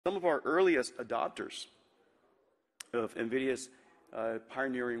Some of our earliest adopters of NVIDIA's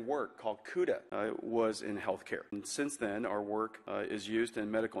pioneering work called CUDA was in healthcare. And since then, our work is used in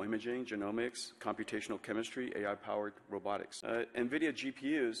medical imaging, genomics, computational chemistry, AI-powered robotics. NVIDIA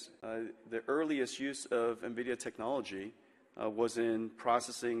GPUs, the earliest use of NVIDIA technology was in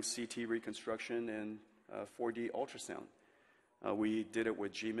processing CT reconstruction and 4D ultrasound. We did it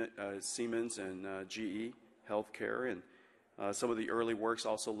with Siemens and GE Healthcare, and some of the early works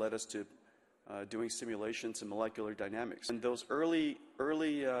also led us to doing simulations in molecular dynamics. And those early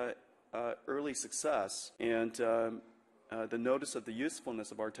success and the notice of the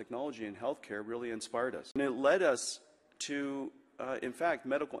usefulness of our technology in healthcare really inspired us. And it led us to, in fact,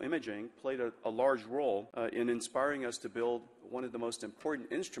 medical imaging played a large role in inspiring us to build one of the most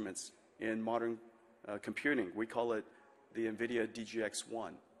important instruments in modern computing. We call it the NVIDIA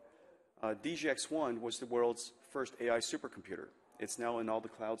DGX-1. DGX-1 was the world's first AI supercomputer. It's now in all the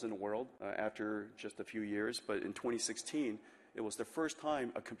clouds in the world after just a few years, but in 2016, it was the first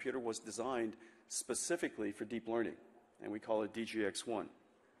time a computer was designed specifically for deep learning, and we call it DGX-1.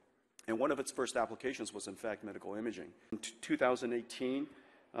 And one of its first applications was, in fact, medical imaging. In 2018,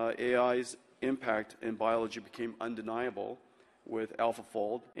 AI's impact in biology became undeniable with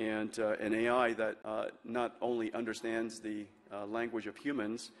AlphaFold and an AI that not only understands the language of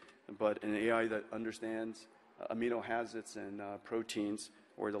humans, but an AI that understands amino acids and proteins,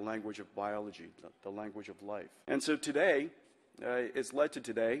 or the language of biology, the language of life. And so today, it's led to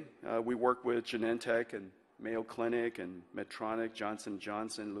today. We work with Genentech and Mayo Clinic and Medtronic, Johnson &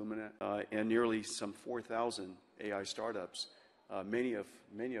 Johnson, Lumina, and nearly some 4,000 AI startups, many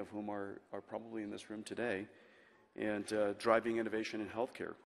of whom are probably in this room today, and driving innovation in healthcare.